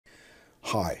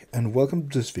Hi, and welcome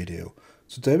to this video.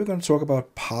 Today we're going to talk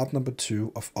about part number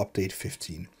 2 of update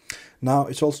 15. Now,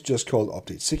 it's also just called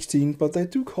update 16, but they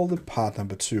do call it part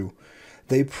number 2.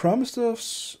 They promised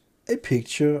us a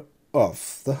picture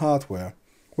of the hardware.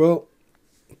 Well,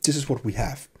 this is what we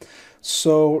have.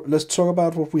 So let's talk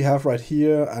about what we have right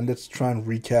here, and let's try and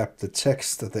recap the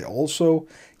text that they also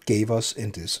gave us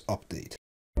in this update.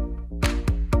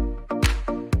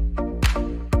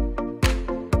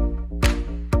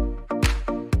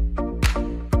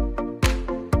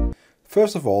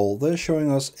 First of all, they're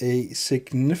showing us a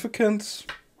significant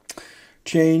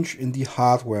change in the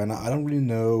hardware. Now, I don't really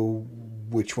know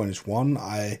which one is one.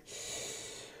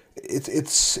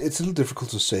 It's a little difficult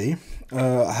to say.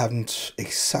 I haven't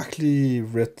exactly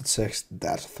read the text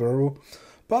that thorough,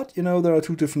 but you know, there are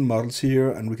two different models here,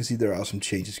 and we can see there are some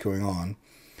changes going on.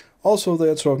 Also, they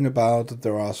are talking about that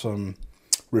there are some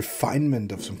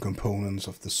refinement of some components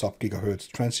of the sub-gigahertz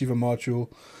transceiver module,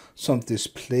 some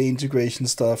display integration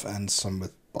stuff, and some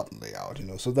with button layout, you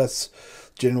know. So that's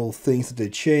general things that they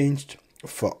changed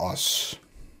for us.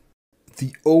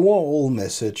 The overall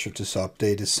message of this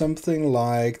update is something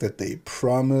like that they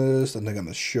promised and they're going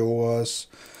to show us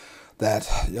that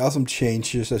there are some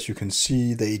changes. As you can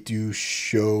see, they do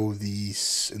show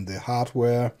these in the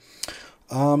hardware.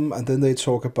 And then they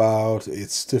talk about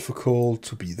it's difficult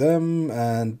to be them,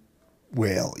 and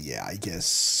well, yeah, I guess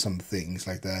some things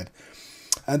like that.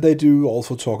 And they do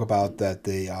also talk about that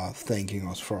they are thanking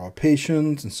us for our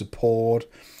patience and support.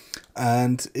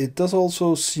 And it does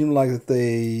also seem like that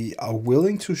they are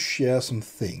willing to share some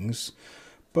things,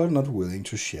 but not willing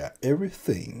to share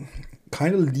everything.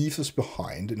 Kind of leaves us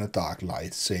behind in a dark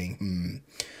light, saying,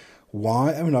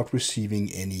 why am I not receiving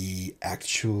any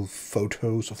actual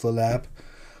photos of the lab?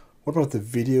 What about the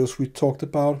videos we talked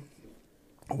about?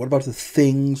 What about the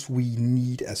things we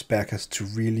need as backers to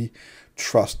really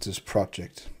trust this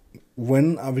project?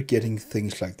 When are we getting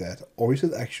things like that? Or is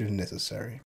it actually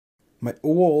necessary? My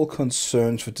overall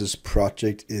concerns for this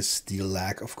project is the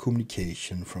lack of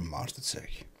communication from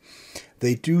MonstaTek.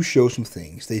 They do show some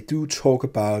things. They do talk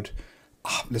about,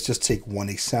 let's just take one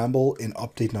example. In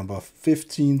update number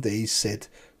 15, they said,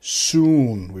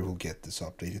 soon we will get this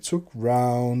update. It took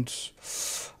around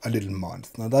a little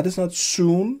month. Now that is not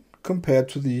soon compared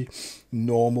to the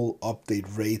normal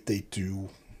update rate they do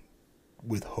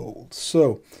withhold.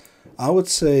 So I would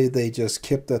say they just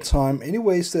kept their time.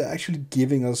 Anyways, they're actually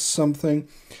giving us something,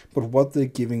 but what they're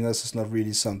giving us is not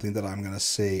really something that I'm going to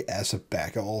say as a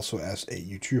backer, also as a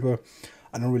YouTuber.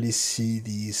 I don't really see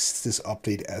this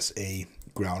update as a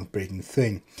groundbreaking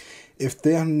thing. If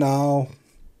they are now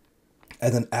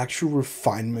at an actual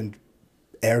refinement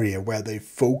area where they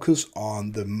focus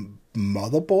on the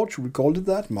motherboard, should we call it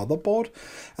that, motherboard,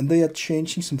 and they are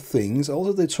changing some things.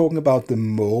 Also, they're talking about the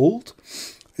mold.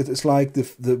 It's like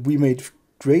we made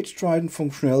great stride in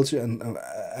functionality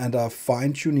and are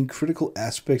fine-tuning critical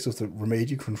aspects of the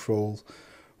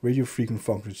radio frequency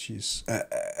functions.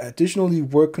 Additionally,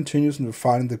 work continues in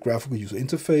refining the graphical user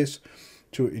interface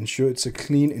to ensure it's a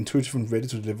clean, intuitive, and ready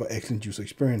to deliver excellent user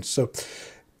experience. So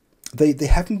they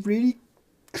haven't really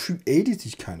created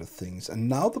these kind of things, and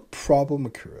now the problem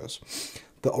occurs.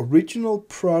 The original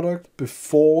product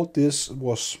before this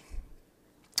was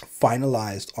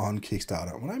finalized on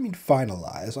Kickstarter. When I mean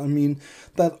finalized, I mean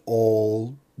that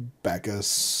all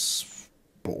backers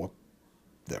bought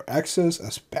their access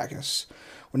as backers.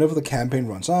 Whenever the campaign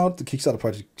runs out, the Kickstarter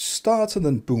project starts, and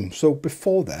then boom. So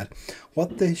before that,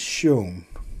 what they shown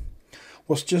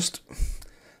was just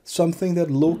something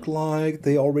that looked like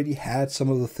they already had some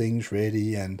of the things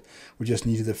ready, and we just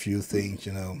needed a few things,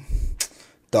 you know,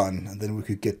 done, and then we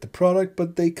could get the product.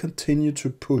 But they continue to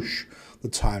push the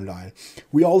timeline.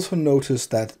 We also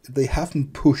noticed that they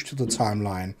haven't pushed the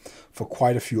timeline for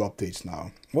quite a few updates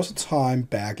now. There was a time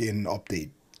back in update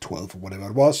 12 or whatever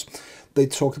it was, they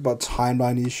talked about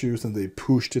timeline issues and they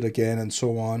pushed it again and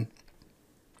so on.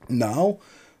 Now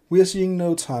we are seeing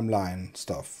no timeline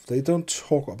stuff. They don't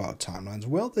talk about timelines.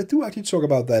 Well, they do actually talk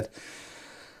about that.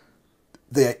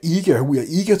 We are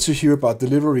eager to hear about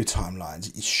delivery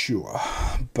timelines, sure.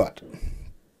 But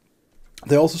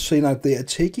they also say that they are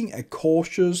taking a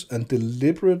cautious and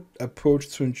deliberate approach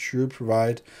to ensure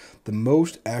provide the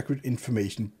most accurate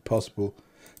information possible.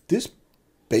 This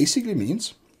basically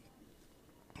means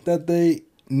that they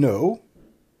know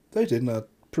they did not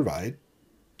provide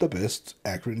the best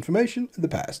accurate information in the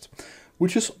past,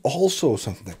 which is also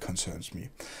something that concerns me.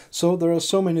 So there are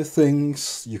so many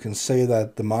things you can say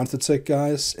that the MonstaTek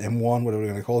guys, M1, whatever we're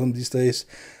going to call them these days,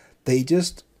 they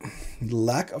just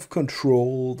lack of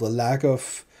control, the lack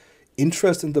of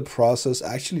interest in the process,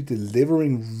 actually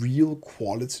delivering real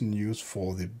quality news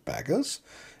for the backers,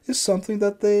 is something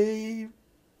that they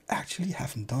actually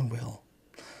haven't done well.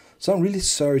 So I'm really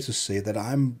sorry to say that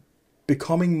I'm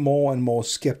becoming more and more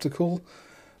skeptical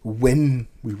when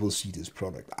we will see this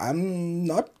product. I'm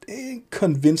not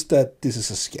convinced that this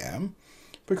is a scam,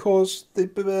 because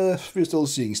we're still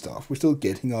seeing stuff. We're still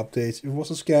getting updates. If it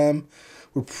was a scam,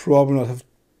 we'd probably not have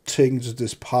taken to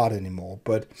this part anymore.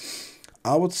 But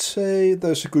I would say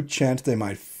there's a good chance they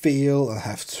might fail and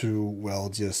have to, well,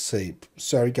 just say,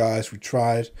 sorry guys, we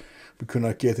tried. We could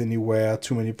not get anywhere.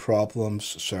 Too many problems.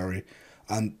 Sorry.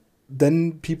 And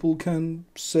then people can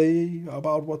say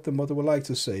about what the mother would like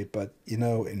to say. But, you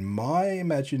know, in my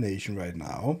imagination right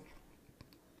now,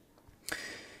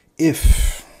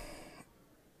 if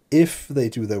they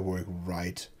do their work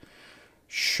right,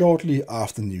 shortly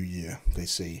after New Year, they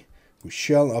say, we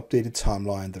shall update a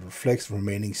timeline that reflects the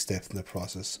remaining steps in the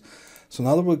process. So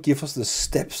now that will give us the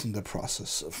steps in the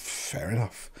process. Fair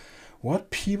enough.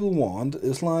 What people want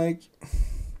is like,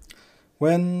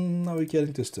 when are we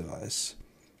getting this device?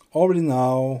 Already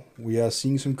now, we are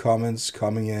seeing some comments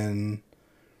coming in.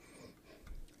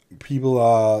 People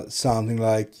are sounding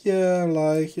like, yeah,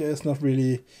 it's not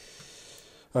really,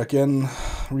 again,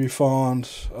 refund,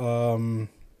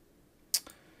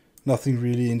 nothing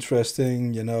really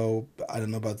interesting, you know, I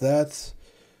don't know about that.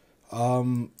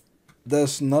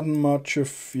 There's not much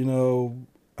of, you know,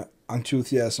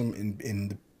 enthusiasm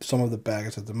in some of the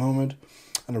backers at the moment,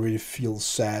 and I really feel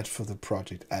sad for the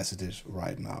project as it is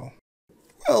right now.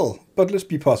 Well, but let's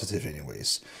be positive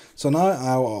anyways. So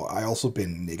now I also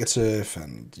been negative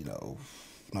and, you know,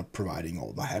 not providing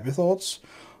all my happy thoughts.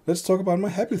 Let's talk about my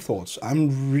happy thoughts.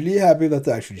 I'm really happy that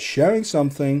they're actually sharing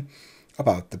something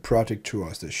about the project to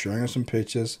us. They're showing us some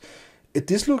pictures.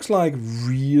 This looks like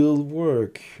real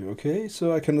work, okay?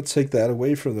 So I cannot take that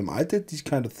away from them. I did these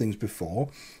kind of things before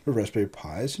with Raspberry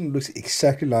Pis, and it looks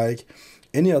exactly like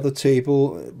any other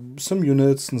table, some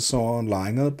units and so on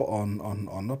lying up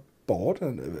on a board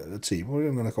and a table,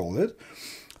 I'm going to call it.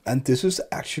 And this is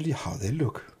actually how they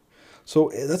look.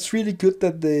 So that's really good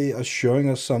that they are showing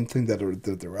us something that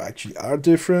there actually are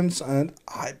difference, and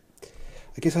I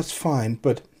guess that's fine,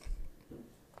 but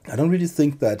I don't really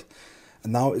think that,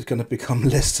 and now it's going to become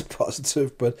less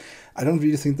positive, but I don't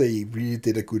really think they really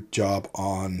did a good job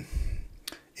on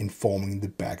informing the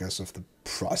backers of the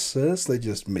process. They're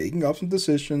just making up some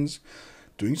decisions,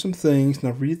 doing some things,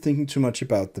 not really thinking too much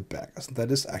about the backers, and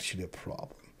that is actually a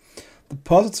problem. The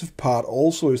positive part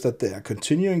also is that they are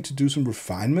continuing to do some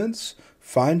refinements,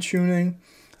 fine-tuning,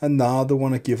 and now they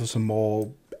want to give us a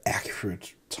more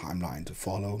accurate timeline to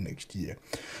follow next year.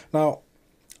 Now,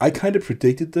 I kind of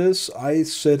predicted this. I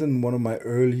said in one of my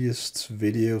earliest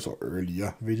videos, or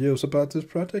earlier videos about this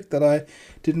project, that I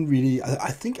didn't really,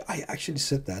 I think I actually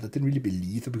said that. I didn't really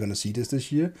believe that we're going to see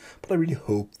this year, but I really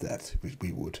hoped that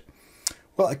we would.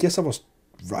 Well, I guess I was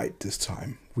right this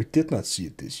time. We did not see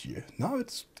it this year. Now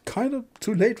it's kind of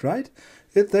too late, right?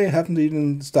 They haven't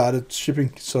even started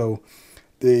shipping, so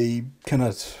they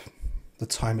cannot, the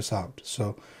time is out.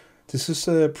 So this is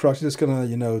a project that's gonna,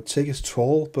 you know, take its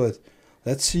toll, but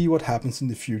let's see what happens in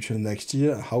the future next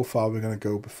year, how far we're gonna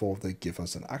go before they give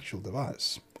us an actual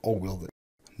device. Or will they?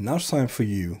 Now it's time for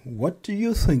you. What do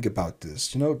you think about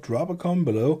this? You know, drop a comment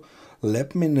below.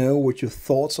 Let me know what your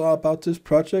thoughts are about this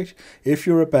project. If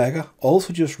you're a backer,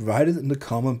 also just write it in the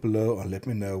comment below and let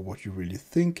me know what you really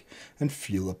think and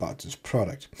feel about this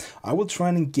product. I will try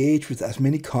and engage with as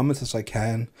many comments as I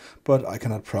can, but I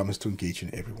cannot promise to engage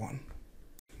in everyone.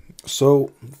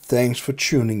 So, thanks for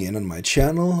tuning in on my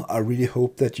channel. I really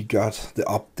hope that you got the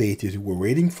update you were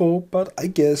waiting for, but I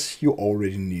guess you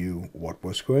already knew what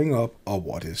was going up or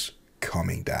what is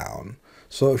coming down.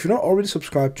 So if you're not already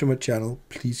subscribed to my channel,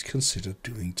 please consider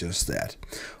doing just that.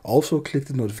 Also click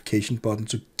the notification button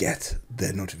to get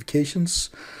the notifications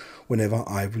whenever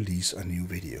I release a new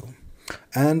video.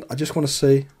 And I just want to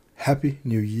say Happy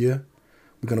New Year.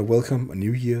 We're going to welcome a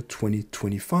new year,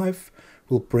 2025.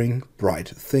 Will bring bright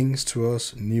things to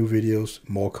us, new videos,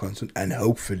 more content, and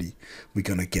hopefully we're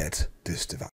going to get this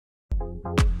device.